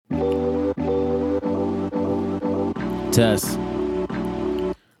Test.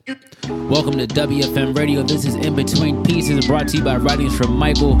 Welcome to WFM Radio. This is In Between Pieces, brought to you by Writings from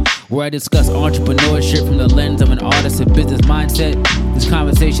Michael, where I discuss entrepreneurship from the lens of an artist and business mindset. This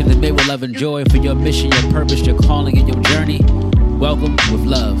conversation is made with love and joy for your mission, your purpose, your calling, and your journey. Welcome with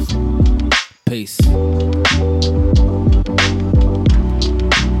love. Peace.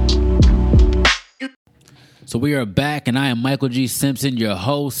 So we are back, and I am Michael G. Simpson, your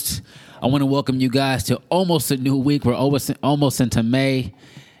host. I want to welcome you guys to almost a new week. We're almost into May.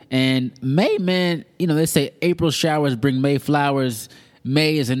 And May, man, you know, they say April showers bring May flowers.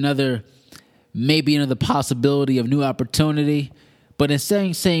 May is maybe another possibility of new opportunity. But in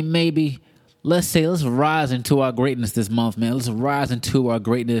saying maybe, let's rise into our greatness this month, man. Let's rise into our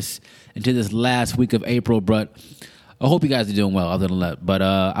greatness into this last week of April. But I hope you guys are doing well other than that. But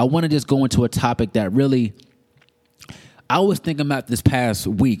I want to just go into a topic that really I was thinking about this past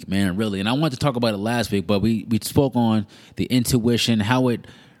week, man, really. And I wanted to talk about it last week, but we spoke on the intuition, how it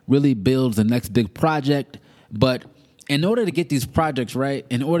really builds the next big project. But in order to get these projects right,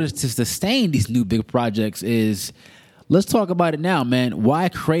 in order to sustain these new big projects let's talk about it now, man. Why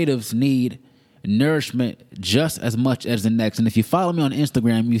creatives need nourishment just as much as the next. And if you follow me on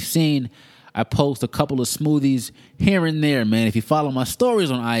Instagram, you've seen I post a couple of smoothies here and there, man. If you follow my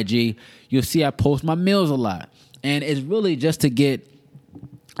stories on IG, you'll see I post my meals a lot. And it's really just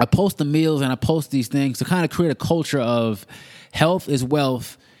I post the meals and I post these things to kind of create a culture of health is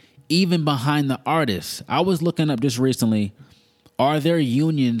wealth, even behind the artists. I was looking up just recently, are there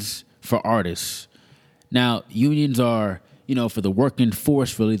unions for artists? Now, unions are, for the working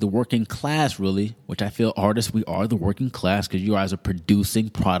force, really, the working class, really, which I feel artists, we are the working class because you guys are producing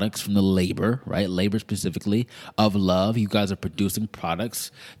products from the labor, right? Labor specifically of love. You guys are producing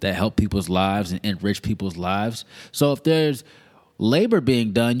products that help people's lives and enrich people's lives. So if there's labor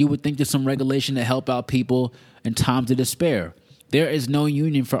being done, you would think there's some regulation to help out people in times of despair. There is no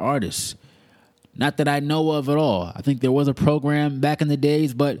union for artists. Not that I know of at all. I think there was a program back in the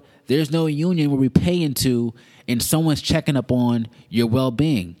days, but there's no union where we pay into and someone's checking up on your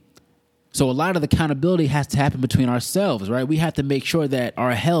well-being. So a lot of the accountability has to happen between ourselves, right? We have to make sure that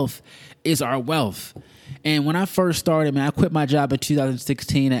our health is our wealth. And when I first started, man, I quit my job in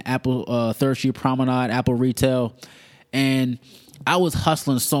 2016 at Apple Third Street Promenade, Apple Retail, and I was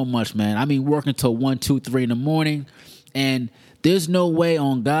hustling so much, man. I mean, working till 1, 2, 3 in the morning, and there's no way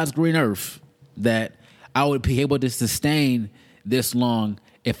on God's green earth that I would be able to sustain this long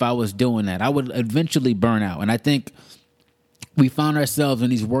if I was doing that. I would eventually burn out. And I think we found ourselves in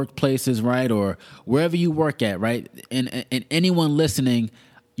these workplaces, right, or wherever you work at, right, and anyone listening,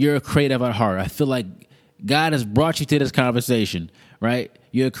 you're a creative at heart. I feel like God has brought you to this conversation, right?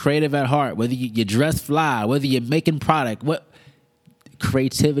 You're a creative at heart, whether you dress fly, whether you're making product.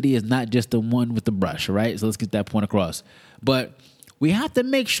 Creativity is not just the one with the brush, right? So let's get that point across. But we have to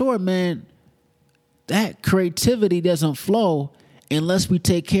make sure, man, that creativity doesn't flow unless we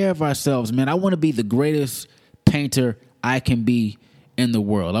take care of ourselves, man. I want to be the greatest painter I can be in the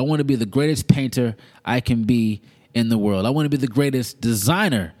world. I want to be the greatest painter I can be in the world. I want to be the greatest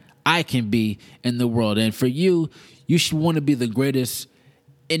designer I can be in the world. And for you, you should want to be the greatest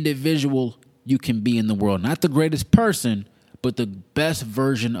individual you can be in the world. Not the greatest person, but the best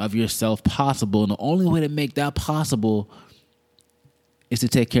version of yourself possible. And the only way to make that possible is to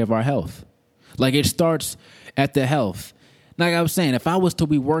take care of our health. Like, it starts at the health. Like I was saying, if I was to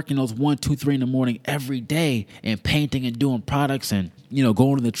be working those 1, 2, 3 in the morning every day and painting and doing products and,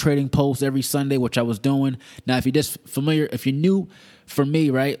 going to the trading post every Sunday, which I was doing. Now, if you're new for me,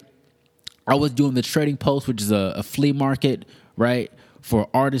 right, I was doing the trading post, which is a flea market, right, for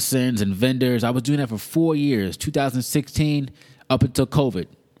artisans and vendors. I was doing that for 4 years, 2016 up until COVID,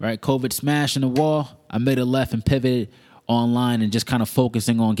 right? COVID smashed in the wall. I made a left and pivoted online and just kind of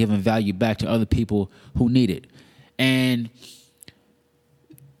focusing on giving value back to other people who need it. And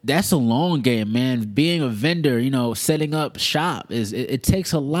that's a long game, man. Being a vendor, setting up shop it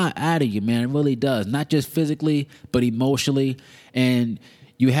takes a lot out of you, man. It really does. Not just physically, but emotionally. And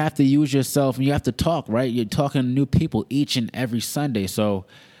you have to use yourself and you have to talk, right? You're talking to new people each and every Sunday. So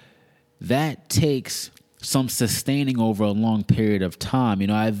that takes some sustaining over a long period of time.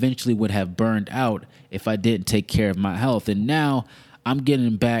 I eventually would have burned out if I didn't take care of my health. And now I'm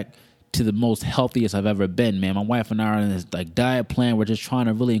getting back to the most healthiest I've ever been, man. My wife and I are on this diet plan. We're just trying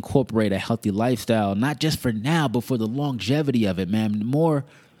to really incorporate a healthy lifestyle, not just for now, but for the longevity of it, man. The more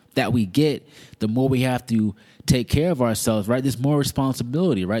that we get, the more we have to take care of ourselves, right? There's more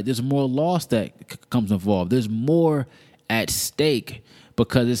responsibility, right? There's more loss that comes involved. There's more at stake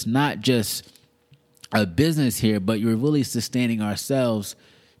because it's not just a business here, but you're really sustaining ourselves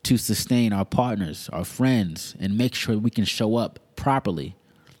to sustain our partners, our friends, and make sure we can show up properly.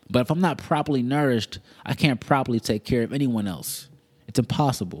 But if I'm not properly nourished, I can't properly take care of anyone else. It's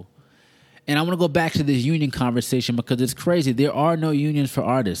impossible. And I want to go back to this union conversation because it's crazy. There are no unions for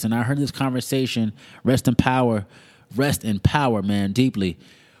artists. And I heard this conversation, rest in power, man, deeply,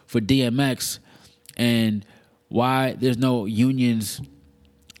 for DMX, and why there's no unions.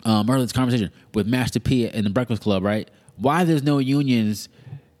 I heard this conversation with Master P in the Breakfast Club, right? Why there's no unions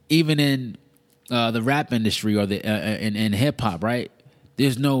even in the rap industry or in hip hop, right?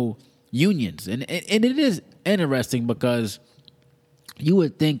 There's no unions. And it is interesting because you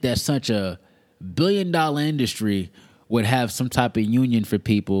would think that such a billion-dollar industry would have some type of union for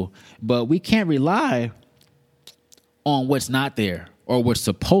people, but we can't rely on what's not there or what's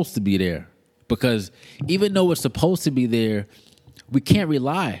supposed to be there, because even though it's supposed to be there, we can't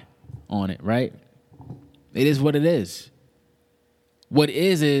rely on it, right? It is what it is. What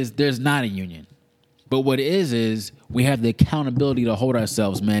is there's not a union. But what it is we have the accountability to hold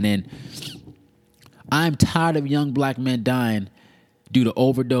ourselves, man. And I'm tired of young black men dying due to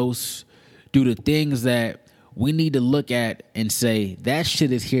overdose, due to things that we need to look at and say, that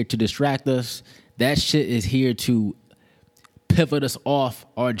shit is here to distract us. That shit is here to pivot us off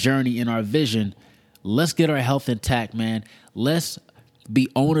our journey and our vision. Let's get our health intact, man. Let's be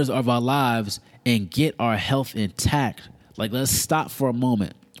owners of our lives and get our health intact. Like, let's stop for a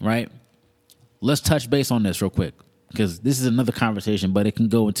moment, right? Let's touch base on this real quick, because this is another conversation, but it can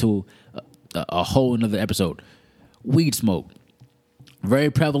go into a whole another episode. Weed smoke. Very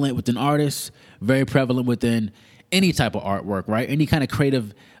prevalent within artists, very prevalent within any type of artwork, right? Any kind of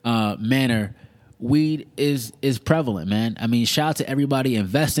creative manner. Weed is prevalent, man. I mean, shout out to everybody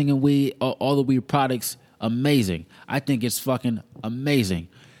investing in weed, all the weed products. Amazing. I think it's fucking amazing.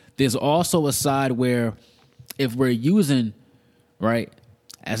 There's also a side where if we're using, right,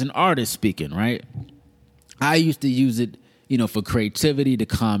 as an artist speaking, right, I used to use it, for creativity, to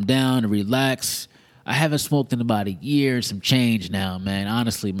calm down, to relax. I haven't smoked in about a year, some change now, man.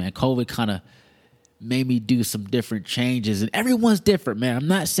 Honestly, man, COVID kind of made me do some different changes, and everyone's different, man. I'm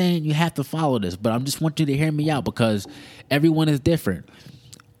not saying you have to follow this, but I just want you to hear me out because everyone is different.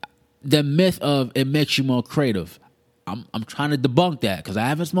 The myth of it makes you more creative, I'm trying to debunk that because I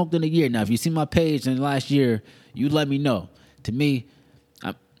haven't smoked in a year. Now, if you see my page in the last year, you let me know. To me,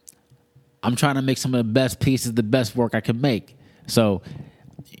 I'm trying to make some of the best pieces, the best work I can make. So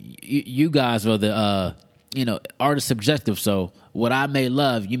you guys are the, artist subjective. So what I may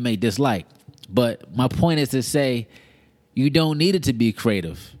love, you may dislike. But my point is to say you don't need it to be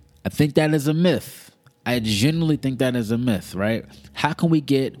creative. I think that is a myth. I genuinely think that is a myth, right? How can we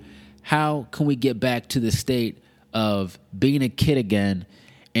get back to the state of being a kid again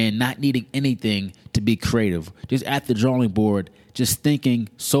and not needing anything to be creative? Just at the drawing board, just thinking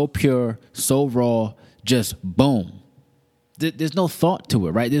so pure, so raw, just boom. There's no thought to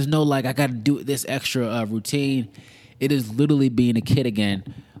it, right? There's no I got to do this extra routine. It is literally being a kid again.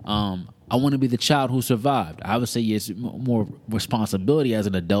 I want to be the child who survived. I would say yes, more responsibility as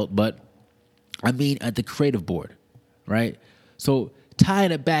an adult, but I mean at the creative board, right? So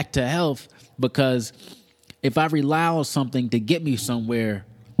tying it back to health, because if I rely on something to get me somewhere,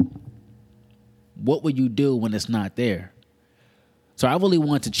 what would you do when it's not there? So I really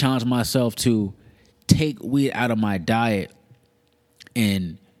want to challenge myself to take weed out of my diet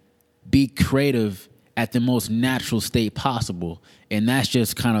and be creative at the most natural state possible. And that's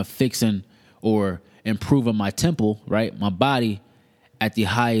just kind of fixing or improving my temple, right? My body at the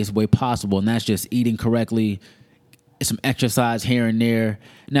highest way possible. And that's just eating correctly, some exercise here and there.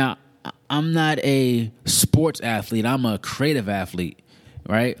 Now, I'm not a sports athlete. I'm a creative athlete,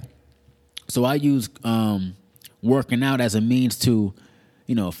 right? So I use working out as a means to,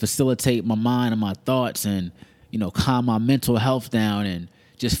 facilitate my mind and my thoughts and, calm my mental health down and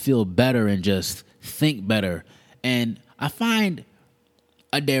just feel better and just think better. And I find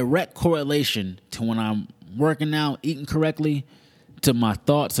a direct correlation to when I'm working out, eating correctly, to my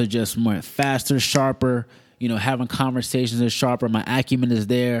thoughts are just more faster, sharper, having conversations is sharper. My acumen is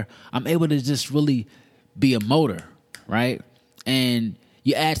there. I'm able to just really be a motor, right? And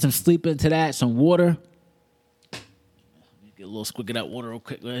you add some sleep into that, some water. Get a little squick of that water real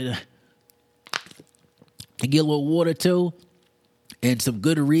quick. You get a little water too, and some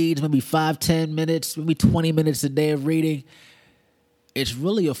good reads, maybe 5-10 minutes, maybe 20 minutes a day of reading. It's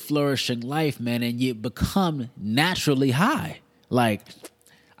really a flourishing life, man, and you become naturally high. Like,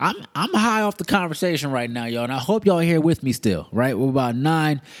 I'm high off the conversation right now, y'all, and I hope y'all are here with me still, right? We're about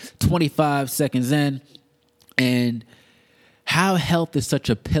 25 seconds in, and how health is such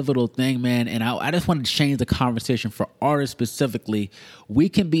a pivotal thing, man. And I just want to change the conversation for artists specifically. We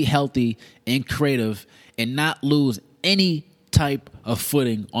can be healthy and creative and not lose any type of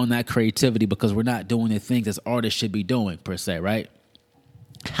footing on that creativity because we're not doing the things as artists should be doing, per se, right?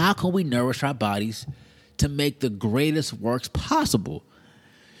 How can we nourish our bodies to make the greatest works possible?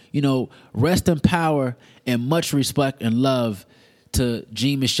 You know, rest in power and much respect and love to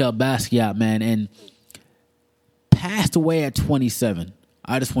Jean-Michel Basquiat, man, and passed away at 27.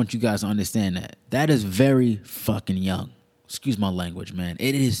 I just want you guys to understand that. That is very fucking young. Excuse my language, man.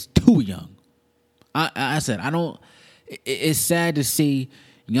 It is too young. I said, I don't... It's sad to see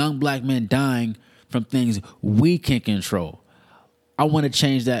young black men dying from things we can control. I want to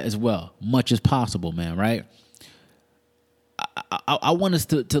change that as well, much as possible, man, right? I want us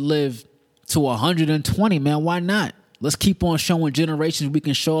to live to 120, man. Why not? Let's keep on showing generations we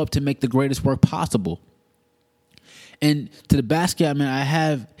can show up to make the greatest work possible. And to the Basquiat, man, I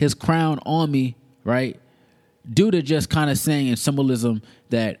have his crown on me, right? Due to just kind of saying in symbolism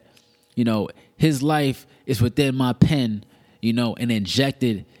that, you know, his life is within my pen, you know, and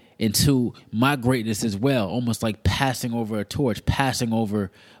injected into my greatness as well, almost like passing over a torch, passing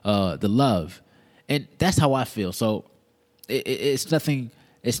over the love. And that's how I feel. So it's nothing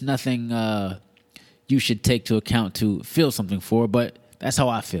you should take to account to feel something for, but that's how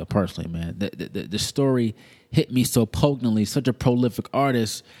I feel personally, man. The story hit me so potently, such a prolific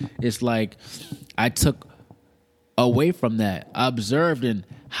artist. It's like I took away from that. I observed and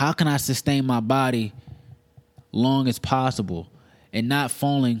how can I sustain my body long as possible and not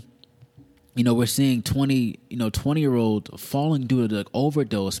falling. You know, we're seeing 20-year-old falling due to the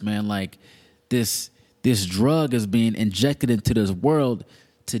overdose, man. Like this drug is being injected into this world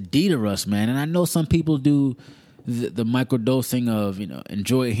to deter us, man. And I know some people do the microdosing of, you know,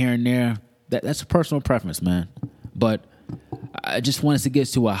 enjoy it here and there. That's a personal preference, man. But I just want us to get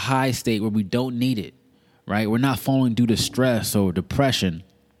to a high state where we don't need it, right? We're not falling due to stress or depression.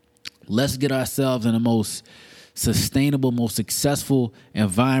 Let's get ourselves in the most sustainable, most successful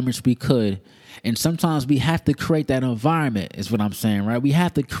environments we could. And sometimes we have to create that environment, is what I'm saying, right? We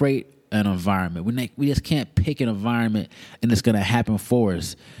have to create an environment. We just can't pick an environment and it's going to happen for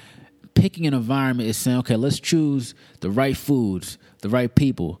us. Picking an environment is saying, okay, let's choose the right foods, the right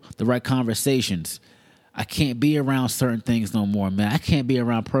people, the right conversations. I can't be around certain things no more, man. I can't be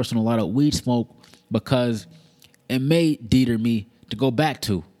around a person with a lot of weed smoke because it may deter me to go back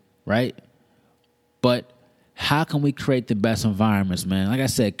to, right? But how can we create the best environments, man? Like I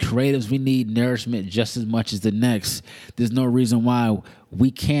said, creatives, we need nourishment just as much as the next. There's no reason why we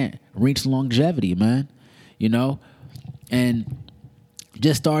can't reach longevity, man. You know? And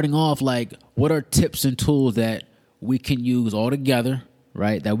just starting off, like, what are tips and tools that we can use all together,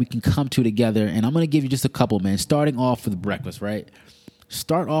 right? That we can come to together. And I'm going to give you just a couple, man. Starting off with breakfast, right?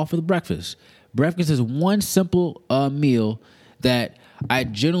 Start off with breakfast. Breakfast is one simple meal that I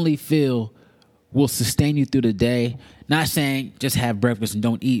generally feel will sustain you through the day. Not saying just have breakfast and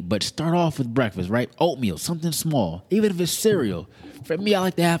don't eat, but start off with breakfast, right? Oatmeal, something small, even if it's cereal. For me, I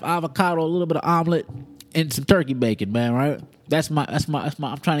like to have avocado, a little bit of omelet, and some turkey bacon, man, right? That's my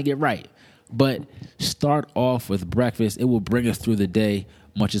I'm trying to get right. But start off with breakfast. It will bring us through the day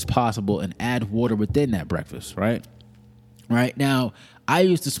much as possible and add water within that breakfast, right? Right now, I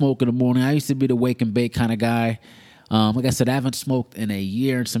used to smoke in the morning. I used to be the wake and bake kind of guy. Like I said, I haven't smoked in a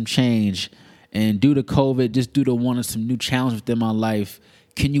year and some change. And due to COVID, just due to wanting some new challenge within my life,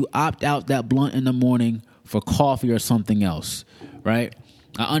 can you opt out that blunt in the morning for coffee or something else, right?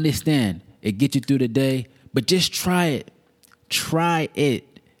 I understand it gets you through the day, but just try it. Try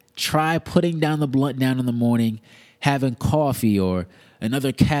it. Try putting down the blunt down in the morning, having coffee or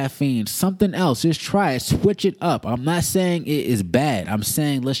another caffeine, something else. Just try it. Switch it up. I'm not saying it is bad. I'm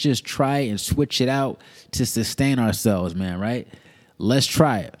saying let's just try it and switch it out to sustain ourselves, man, right? Let's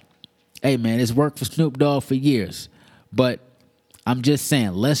try it. Hey, man, it's worked for Snoop Dogg for years. But I'm just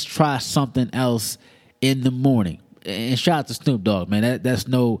saying, let's try something else in the morning. And shout out to Snoop Dogg, man. That's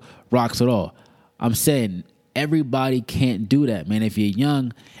no rocks at all. I'm saying everybody can't do that, man. If you're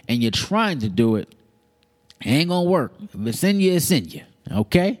young and you're trying to do it, it ain't going to work. If it's in you, it's in you.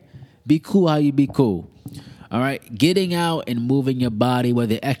 Okay? Be cool how you be cool. All right? Getting out and moving your body,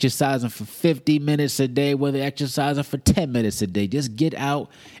 whether exercising for 50 minutes a day, whether exercising for 10 minutes a day. Just get out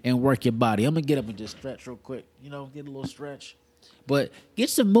and work your body. I'm going to get up and just stretch real quick. You know, get a little stretch. But get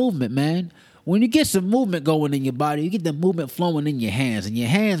some movement, man. When you get some movement going in your body, you get the movement flowing in your hands. And your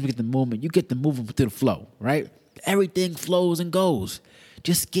hands get the movement. You get the movement through the flow, right? Everything flows and goes.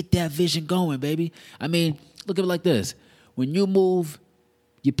 Just get that vision going, baby. I mean, look at it like this. When you move,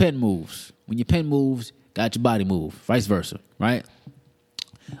 your pen moves. When your pen moves, got your body move, vice versa, right?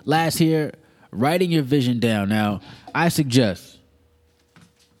 Last here, writing your vision down. Now, I suggest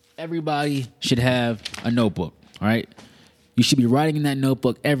everybody should have a notebook, all right? You should be writing in that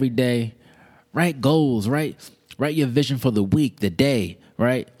notebook every day. Write goals, right? Write your vision for the week, the day,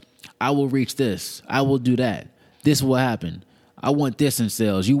 right? I will reach this. I will do that. This will happen. I want this in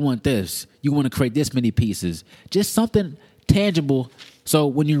sales. You want this. You want to create this many pieces. Just something tangible. So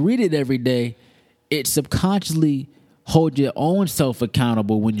when you read it every day, it subconsciously hold your own self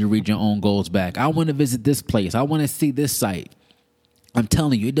accountable when you read your own goals back. I want to visit this place. I want to see this site. I'm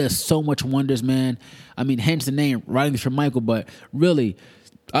telling you, it does so much wonders, man. I mean, hence the name, Writing for Michael, but really,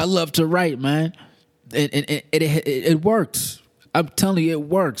 I love to write, man. It works. I'm telling you, it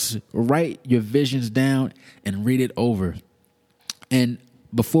works. Write your visions down and read it over. And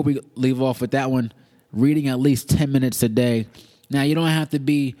before we leave off with that one, reading at least 10 minutes a day. Now, you don't have to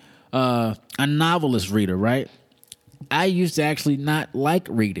be a novelist reader, right? I used to actually not like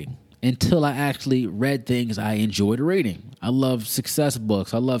reading until I actually read things I enjoyed reading. I love success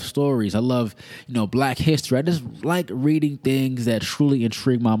books. I love stories. I love, Black history. I just like reading things that truly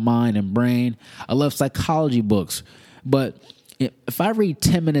intrigue my mind and brain. I love psychology books. But if I read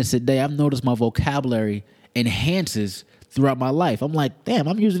 10 minutes a day, I've noticed my vocabulary enhances throughout my life. I'm like, damn,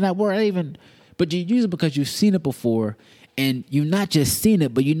 I'm using that word. But you use it because you've seen it before. And you've not just seen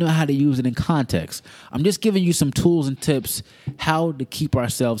it, but you know how to use it in context. I'm just giving you some tools and tips how to keep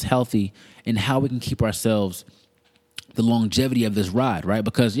ourselves healthy and how we can keep ourselves the longevity of this ride, right?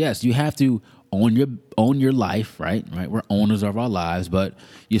 Because, yes, you have to own your life, right? We're owners of our lives, but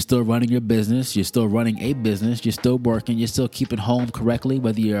you're still running your business. You're still running a business. You're still working. You're still keeping home correctly,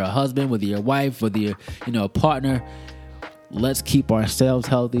 whether you're a husband, whether you're a wife, whether you're, a partner. Let's keep ourselves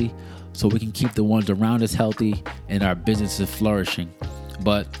healthy so we can keep the ones around us healthy and our businesses flourishing.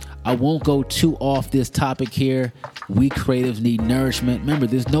 But I won't go too off this topic here. We creatives need nourishment. Remember,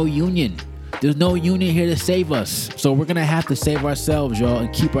 there's no union. There's no union here to save us. So we're going to have to save ourselves, y'all,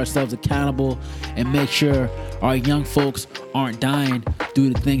 and keep ourselves accountable and make sure our young folks aren't dying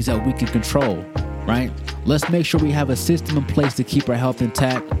due to things that we can control, right? Let's make sure we have a system in place to keep our health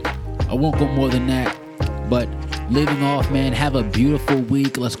intact. I won't go more than that, but leaving off, man, have a beautiful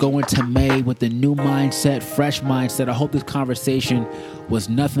week. Let's go into May with a new mindset, fresh mindset. I hope this conversation was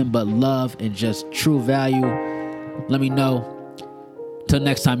nothing but love and just true value. Let me know. Till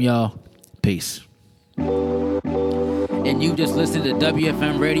next time, y'all. Peace. And you just listened to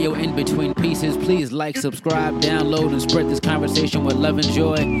WFM Radio In Between Pieces. Please like, subscribe, download, and spread this conversation with love and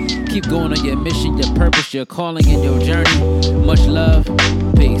joy. Keep going on your mission, your purpose, your calling, and your journey. Much love.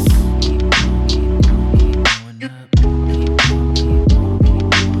 Peace.